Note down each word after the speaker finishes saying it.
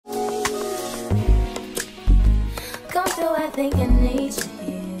Come through, I think I need you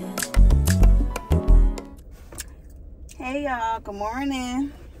here. Hey y'all, good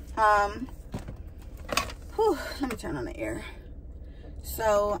morning. Let me turn on the air.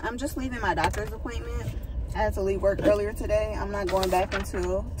 So I'm just leaving my doctor's appointment. I had to leave work earlier today. I'm not going back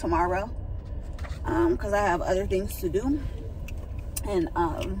until tomorrow because I have other things to do. And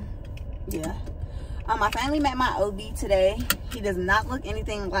yeah, I finally met my OB today. He does not look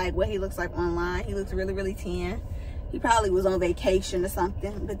anything like what he looks like online. He looks really, really tan. He probably was on vacation or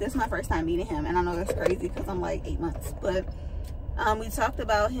something, but this is my first time meeting him, and I know that's crazy because I'm like 8 months. But we talked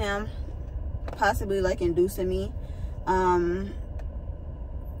about him possibly like inducing me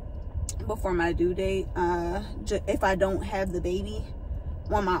before my due date, if I don't have the baby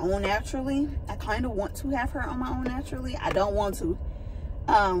on my own naturally. I kind of want to have her on my own naturally. I don't want to,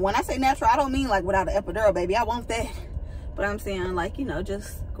 when I say natural, I don't mean like without an epidural, baby. I want that, but I'm saying like, you know,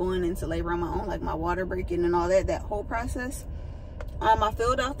 just going into labor on my own, like my water breaking and all that whole process. I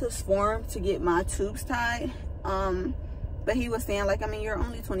filled out this form to get my tubes tied, but he was saying like, I mean, you're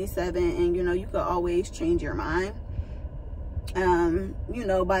only 27 and you know, you could always change your mind, you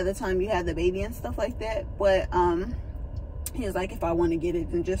know, by the time you have the baby and stuff like that. But he was like, if I want to get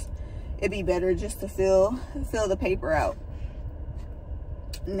it, then just, it'd be better just to fill the paper out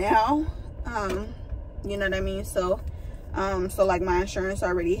now. You know what I mean? So so like my insurance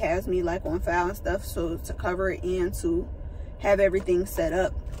already has me like on file and stuff, so to cover it and to have everything set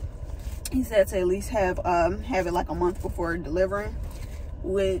up, he said to at least have it like a month before delivering,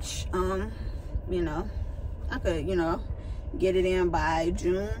 which you know, I could, you know, get it in by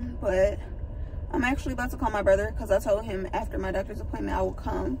June. But I'm actually about to call my brother because I told him after my doctor's appointment I will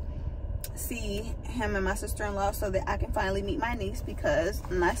come see him and my sister-in-law so that I can finally meet my niece, because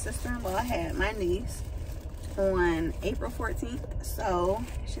my sister-in-law had my niece on April 14th, so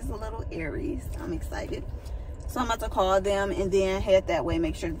she's a little Aries. I'm excited. So I'm about to call them and then head that way,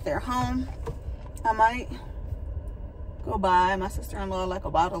 make sure that they're home. I might go buy my sister-in-law like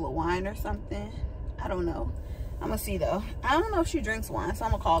a bottle of wine or something. I don't know. I'm gonna see though. I don't know if she drinks wine, so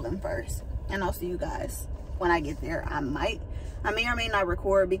I'm gonna call them first and I'll see you guys when I get there. I may or may not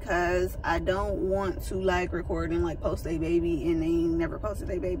record because I don't want to like record and like post a baby and they never posted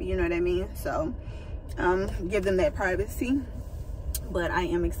a baby, you know what I mean? So give them that privacy. But I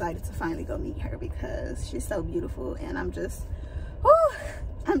am excited to finally go meet her because she's so beautiful, and I'm just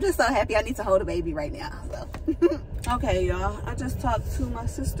so happy. I need to hold a baby right now. So okay y'all, I just talked to my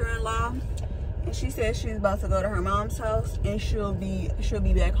sister-in-law and she said she's about to go to her mom's house and she'll be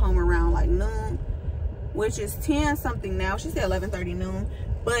back home around like noon, which is 10 something now. She said 11:30 noon,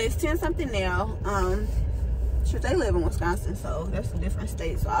 but it's 10 something now. Should they live in Wisconsin, so that's a different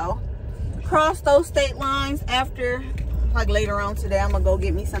state, so I'll cross those state lines after, like later on today. I'm gonna go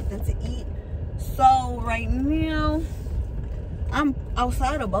get me something to eat. So right now I'm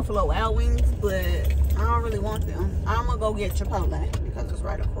outside of Buffalo Wild Wings, but I don't really want them. I'm gonna go get Chipotle because it's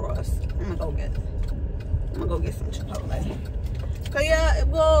right across. I'm gonna go get some Chipotle. So yeah,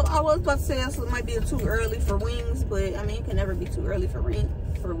 well, I was about to say this might be too early for wings, but I mean, it can never be too early for wings.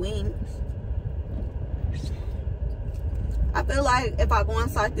 I feel like if I go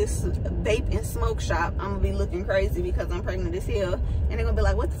inside this vape and smoke shop, I'm gonna be looking crazy because I'm pregnant as hell, and they're gonna be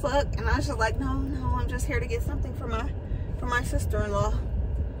like, "What the fuck?" And I was just like, "No, I'm just here to get something for my sister-in-law."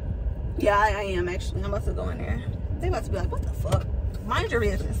 Yeah, I am actually. I'm about to go in there. They about to be like, "What the fuck?" Mind your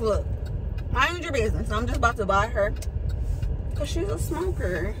business. Look, mind your business. I'm just about to buy her because she's a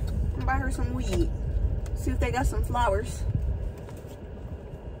smoker. I'm gonna buy her some weed. See if they got some flowers.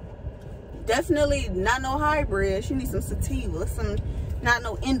 Definitely not no hybrid. She needs some sativa, not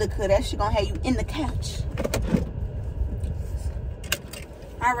no indica. That she gonna have you in the couch.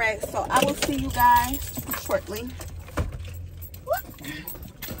 All right, so I will see you guys shortly.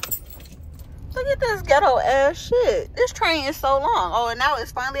 Look at this ghetto ass shit. This train is so long. Oh, and now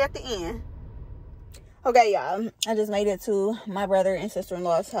it's finally at the end. Okay, y'all, I just made it to my brother and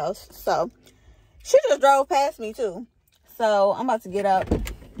sister-in-law's house. So she just drove past me too. So I'm about to get up.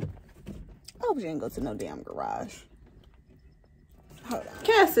 I hope she didn't go to no damn garage. Hold on.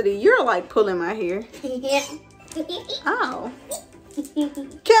 Cassidy, you're like pulling my hair. Yeah. Oh.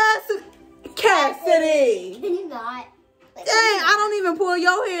 Cassidy. Can you not? Dang, I don't even pull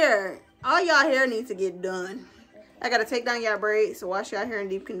your hair. All y'all hair needs to get done. I gotta take down y'all braids to wash y'all hair in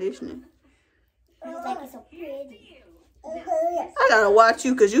deep conditioning. It's like it's so pretty. I gotta watch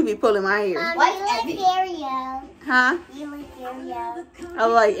you because you be pulling my hair. What's Ariel? Huh? You like Ariel? I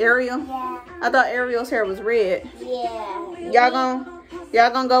like Ariel? Yeah. I thought Ariel's hair was red. Yeah.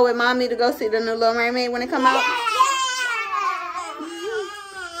 Y'all gonna go with mommy to go see the new Little Mermaid when it come out?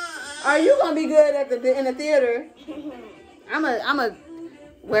 Are you gonna be good at in the theater? I'm a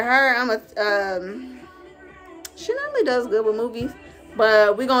with her. She normally does good with movies,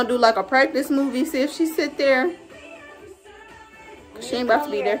 but we gonna do like a practice movie. See if she sit there. She ain't about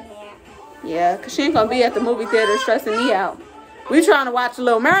to be there. Yeah, cause she ain't gonna be at the movie theater stressing me out. We trying to watch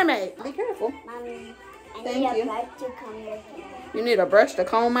Little Mermaid. Be careful. Mommy, Thank you. I need a brush to comb your hair. You need a brush to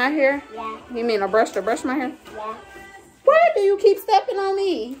comb my hair? Yeah. You mean a brush to brush my hair? Yeah. Why do you keep stepping on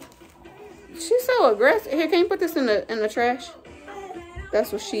me? She's so aggressive. Here, can you put this in the trash?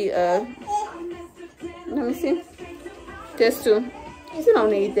 That's what she let me see. This too. You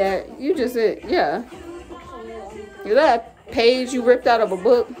don't need that. You just yeah. You got a page you ripped out of a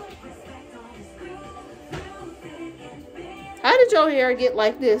book. How did your hair get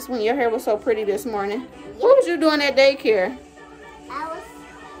like this when your hair was so pretty this morning? What was you doing at daycare? I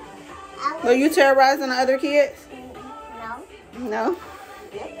was Were you terrorizing the other kids? No. No.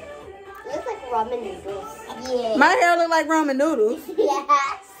 It looks like ramen noodles. Yeah. My hair look like ramen noodles.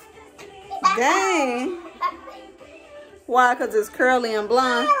 Yes. Dang. Why? Because it's curly and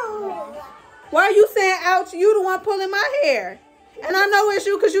blonde. Why are you saying ouch? You the one pulling my hair. And I know it's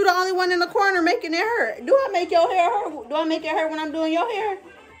you because you're the only one in the corner making it hurt. Do I make your hair hurt? Do I make it hurt when I'm doing your hair?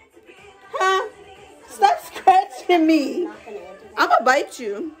 Huh? Stop scratching me. I'm going to bite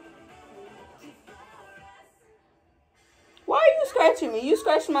you. Why are you scratching me? You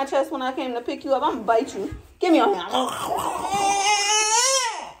scratched my chest when I came to pick you up. I'm going to bite you. Give me your hand.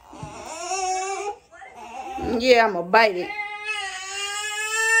 Yeah, I'm going to bite it.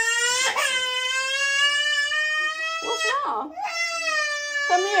 What's wrong?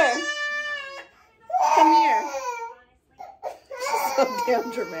 Come here. Come here. So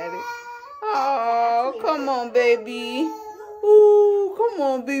damn dramatic. Oh, come on, baby. Ooh, come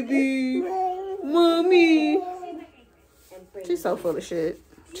on, baby. Mommy. She's so full of shit.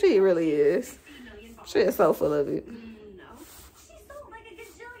 She really is. She is so full of it.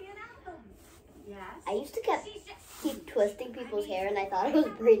 I used to keep twisting people's hair and I thought I was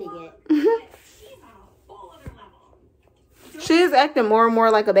braiding it. She is acting more and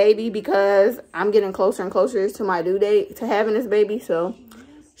more like a baby because I'm getting closer and closer to my due date to having this baby. So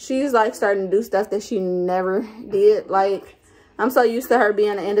she's like starting to do stuff that she never did. Like, I'm so used to her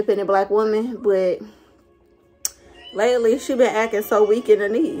being an independent black woman, but lately she been acting so weak in the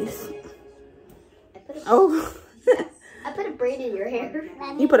knees. Oh. I put a braid in your hair.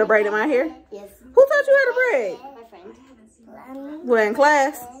 You put a braid in my hair? Yes. Who taught you how to braid? My friend. Well, in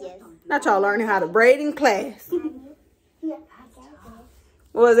class? Yes. Not y'all learning how to braid in class.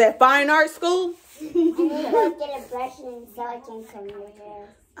 What was that, fine art school? I need to get a brush and so I can comb your hair.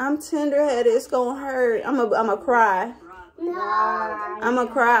 I'm tender-headed. It's gonna hurt. I'm a cry. No. I'm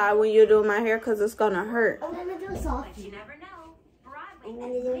gonna cry when you're doing my hair because it's gonna hurt. I'm gonna do it soft. I'm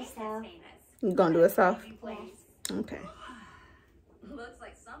gonna do it soft. You gonna do it soft? Yes. Okay. Looks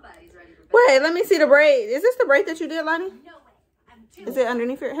like somebody's ready for bed. Wait, let me see the braid. Is this the braid that you did, Lonnie? Is it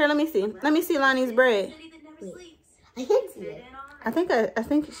underneath your hair? Let me see. Let me see Lonnie's braid. I can't see it. I think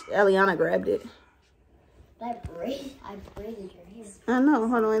Eliana grabbed it. I braided your hair. I know.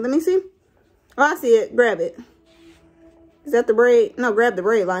 Hold on. Wait. Let me see. Oh, I see it. Grab it. Is that the braid? No, grab the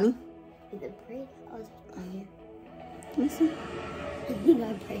braid, Lonnie. Is it braid? Oh, it's on here. Let me see. I think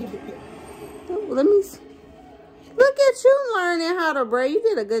I braided it. Oh, let me see. Look at you learning how to braid. You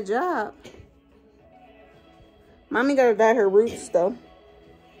did a good job. Mommy gotta dye her roots though.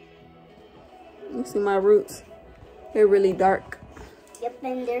 You see my roots? They're really dark. Yep,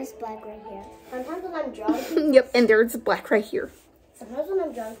 and there's black right here. Sometimes when I'm drawing Yep, and there's black right here. sometimes when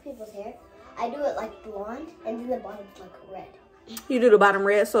I'm drawing people's hair, I do it like blonde and then the bottom's like red. You do the bottom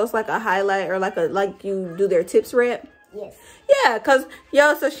red, so it's like a highlight or like you do their tips red. Yes. Yeah, cause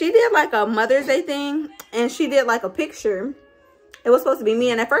so she did like a Mother's Day thing, and she did like a picture. It was supposed to be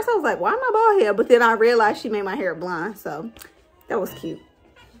me, and at first I was like, "Why am I bald head?" But then I realized she made my hair blonde, so that was cute.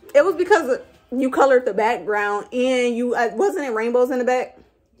 It was because you colored the background, and you wasn't it rainbows in the back?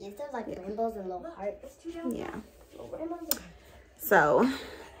 Yes, there's like rainbows and little hearts. Yeah. Little rainbows. So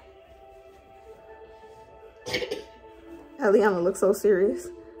Eliana looks so serious.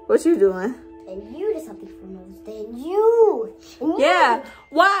 What you doing? And you did something for Mother's Day. And you. Yeah.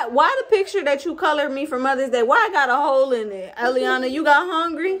 Why the picture that you colored me for Mother's Day? Why I got a hole in it? Eliana, you got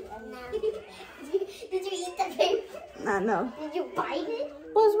hungry? Did you eat the paper? I know. Did you bite it?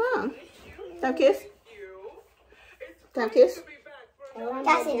 What's wrong? Can I kiss? Can I kiss?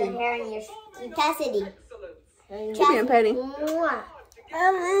 Cassidy. Cassidy. She being petty. Mwah.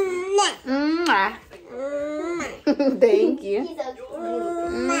 Mwah. Thank you. He's so cute.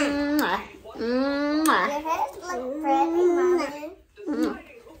 Mwah. Mwah. Your hair's like pretty, Mommy.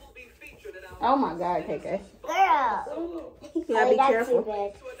 Oh my God, KK. Girl. You gotta be careful.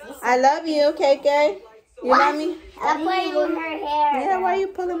 I love you, KK. You love me? I'm playing with her hair. Yeah, why you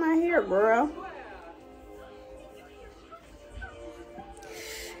pulling my hair, girl?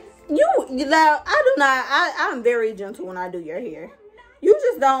 You know, I'm very gentle when I do your hair. You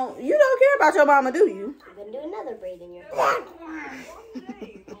just don't care about your mama, do you? I'm gonna do another braid in your hair.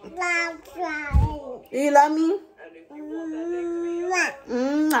 Do you love me?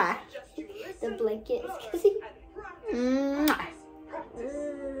 The blanket is kissing.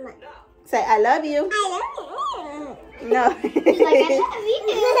 Say, I love you. No. She's like,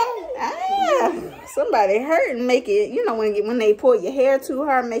 I love you. Somebody hurt and make it, you know, when they pull your hair too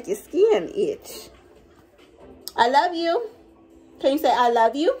hard, make your skin itch. I love you. Can you say, I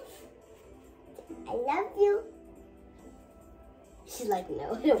love you? I love you. She's like,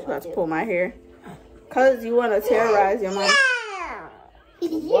 no, I don't want to. Pull my hair. Because you want to terrorize your mom. Yeah. No.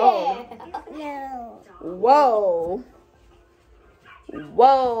 Whoa.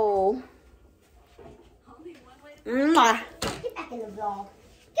 Whoa. Mwah. Get back in the vlog.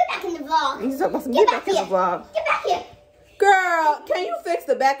 Get back in the vlog. He's supposed to get back in the vlog. Get back here. Girl, can you fix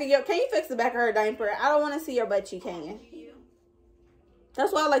the back of her diaper? I don't want to see your butt cheek hanging.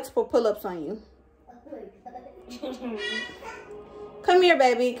 That's why I like to put pull-ups on you. Come here,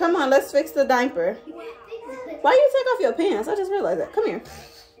 baby. Come on, let's fix the diaper. Why you take off your pants? I just realized that. Come here.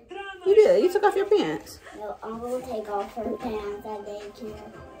 You did. You took off your pants. No, I'm going to take off her pants at daycare.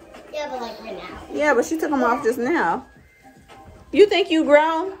 Yeah, but like right now. Yeah, but she took them off just now. You think you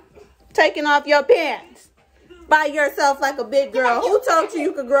grown? Taking off your pants by yourself like a big girl. Who told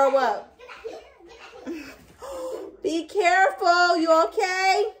you could grow up? Be careful. You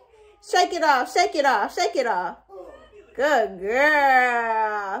okay? Shake it off. Shake it off. Shake it off. Good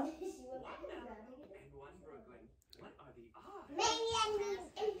girl.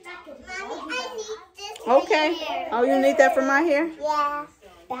 Okay. Oh, you need that for my hair? Yeah.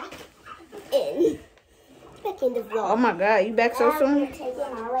 Back in. Back in the vlog. Oh my God, you back so soon?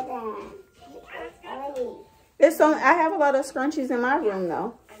 It's so, I have a lot of scrunchies in my room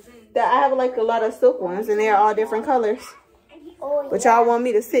though. I have like a lot of silk ones and they're all different colors. Oh, but y'all want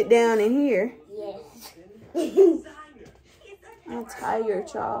me to sit down in here? Yes. I'm tired,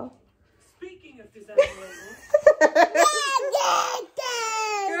 y'all. Speaking of design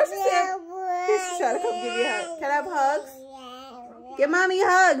Girl, she said, she's trying to come give you a hug. Can I have hugs? Give mommy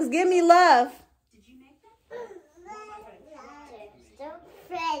hugs. Give me love. Did you make that? So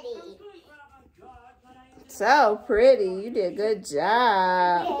pretty. So pretty. You did a good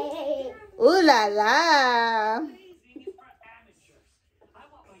job. Ooh la la.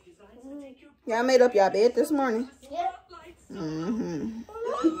 Y'all made up y'all bed this morning? Yep. Mm-hmm.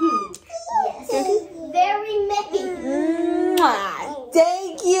 Yes. Very many.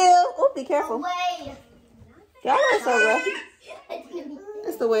 Thank you. Oh, be careful. Away. Y'all are so rough.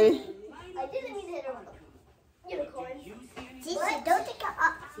 That's the way. I didn't mean to hit her with a unicorn. Gigi, don't take her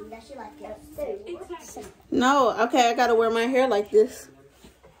up. See, that she like it. No, okay, I gotta wear my hair like this.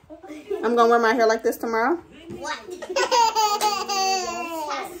 I'm gonna wear my hair like this tomorrow. What? You're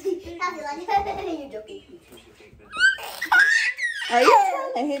joking. Are you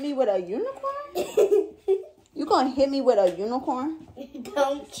trying to hit me with a unicorn? You gonna hit me with a unicorn?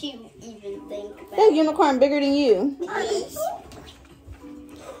 Don't you even think about That unicorn bigger than you. If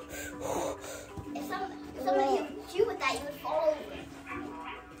somebody hit you with that, you would fall over.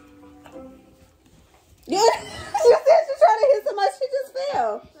 Yeah, she said she's trying to hit somebody. She just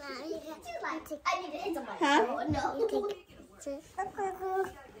fell. I need to hit somebody. Huh? No.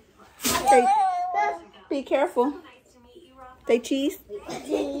 Okay. Be careful. They cheese.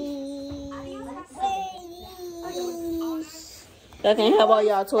 I can't have all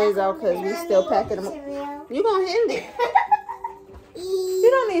y'all toys out because we still packing them up. You gonna hit it. You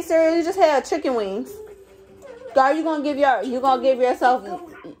don't need cereal. You just have chicken wings. God, you gonna give yourself. And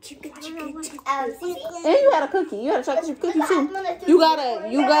you had a cookie. You had a chocolate chip cookie too. You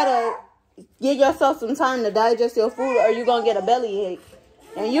gotta give yourself some time to digest your food, or you gonna get a bellyache.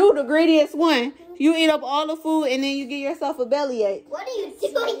 And you the greediest one. You eat up all the food and then you get yourself a bellyache. What are you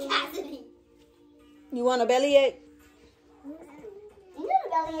doing, Cassidy? You want a bellyache? You know what a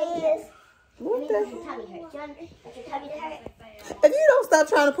bellyache is? What the? Your tummy hurts. Your tummy hurt. If you don't stop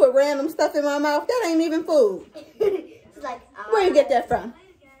trying to put random stuff in my mouth, that ain't even food. She's like, Where you get that from?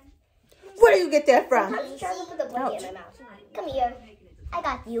 Where you get that from? I'm trying to put the blanket in my mouth. Come here. I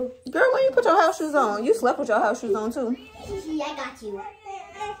got you. Girl, when you put your house shoes on, you slept with your house shoes on too. I got you.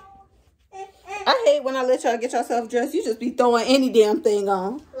 I hate when I let y'all get yourself dressed. You just be throwing any damn thing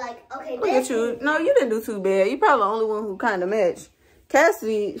on. Like, okay, Look at you. No, you didn't do too bad. You probably the only one who kind of matched.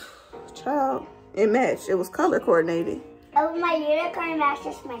 Cassidy, Child, it matched. It was color coordinated. Oh, my unicorn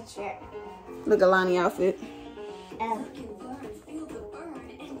matches my shirt. Look at Lonnie outfit. Oh.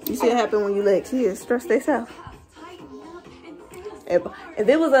 You see what happened when you let kids stress themselves. If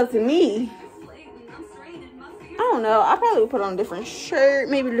it was up to me, I don't know. I probably would put on a different shirt,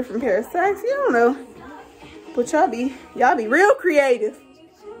 maybe a different pair of socks. You don't know. But y'all be real creative.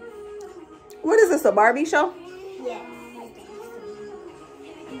 What is this, a Barbie show? Yeah.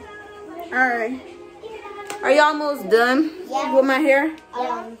 Alright. Are you almost done with my hair?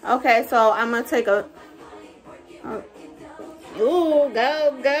 Yeah. Okay, so I'm gonna take a ooh,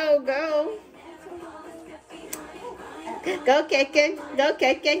 go. Go, KK. Go,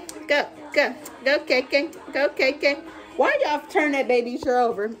 KK. Go, KK. Go, KK. Why y'all turn that baby chair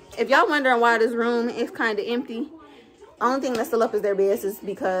over? If y'all wondering why this room is kind of empty, only thing that's still up is their beds, is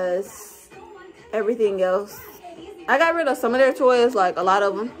because everything else, I got rid of some of their toys, like a lot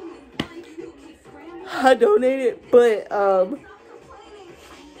of them. I donated, but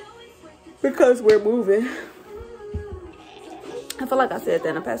because we're moving. I feel like I said that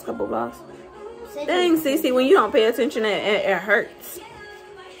in the past couple vlogs. Dang, Cece, when you don't pay attention, it hurts.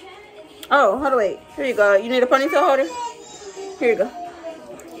 Oh, hold on, wait. Here you go. You need a ponytail holder? Here you go.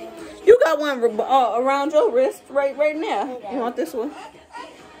 You got one around your wrist right now. You want this one?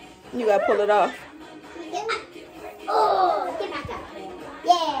 You gotta pull it off. Oh, get back up.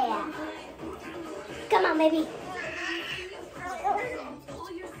 Yeah. Come on, baby. I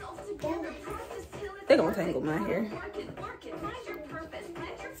think I'm gonna tangle my hair.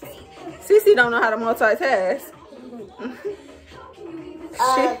 Cece don't know how to multitask.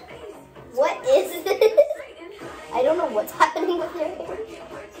 What is this? I don't know what's happening with your hair.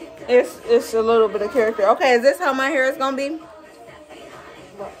 It's a little bit of character. Okay, is this how my hair is gonna be?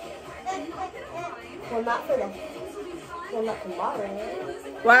 Well, not for the. Well, not tomorrow.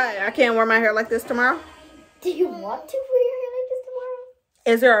 Why? I can't wear my hair like this tomorrow? Do you want to wear your hair like this tomorrow?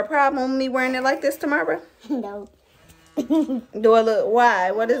 Is there a problem with me wearing it like this tomorrow? No. Do I look?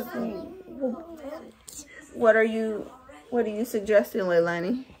 Why? What are you suggesting,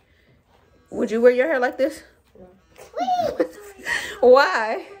 Leilani? Would you wear your hair like this? No.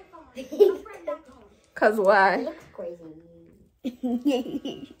 Why? Cause why? It looks crazy.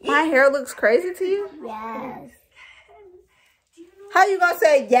 My hair looks crazy to you? Yes. How you gonna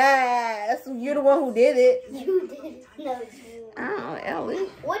say yes? You're the one who did it. You did it. No, you. Oh, Ellie.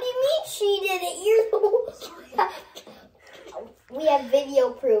 What do you mean she did it? You're the one. We have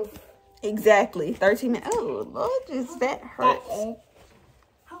video proof. Exactly. 13 minutes. Oh, Lord, does that hurt?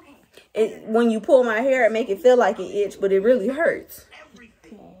 When you pull my hair, it make it feel like it itch, but it really hurts.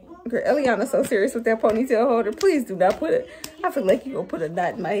 Girl, Eliana's so serious with that ponytail holder. Please do not put it. I feel like you're going to put a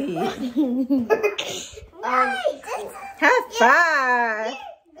knot in my head. High five.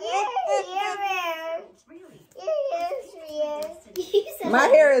 My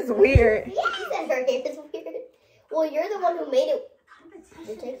hair is weird. You said her hair is weird. Well, you're the one who made it.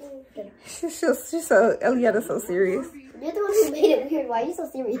 You're taking the... She's so, Eliana's so serious. You're the one who made it weird. Why are you so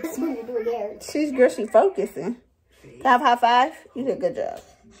serious when you're doing hair? She focusing. Can I have a high five? You did a good job.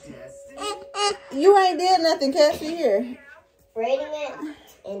 You ain't did nothing, Cassie, here. Braiding it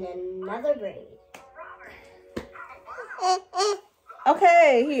in another braid.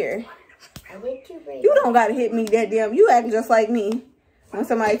 Okay, here. I did 2 braids. You don't gotta hit me that damn. You acting just like me. When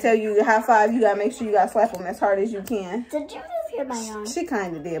somebody tell you high five, you gotta make sure you gotta slap them as hard as you can. Did you move your my arm? She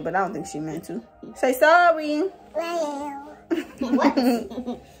kinda did, but I don't think she meant to. Say sorry. Well. What?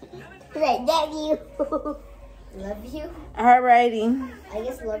 Right, love you. Love you? Alrighty. I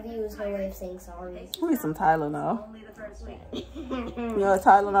guess love you is her way of saying sorry. I need some Tylenol. You know what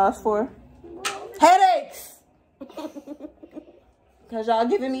Tylenol's for? Headaches! Because y'all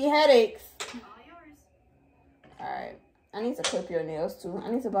giving me headaches. Alright. I need to clip your nails too. I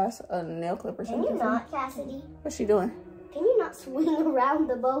need to buy a nail clipper. Can you not, Cassidy? What's she doing? Can you not swing around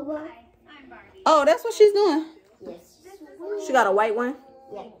the boba? Oh, that's what she's doing. Yes. She got a white one?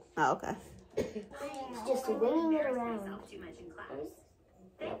 Yeah. Oh, okay. It's just swinging it around.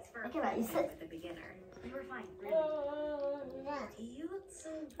 Look at that. You said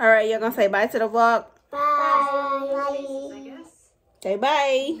Alright, you're gonna say bye to the vlog? bye. Say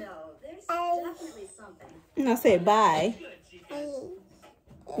bye. No, say bye. You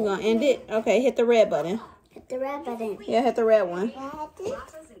gonna end it? Okay, hit the red button. Hit the red button. Yeah, hit the red one.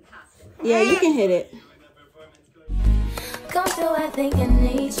 Yeah, you can hit it. Come through, I think I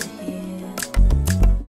need you here.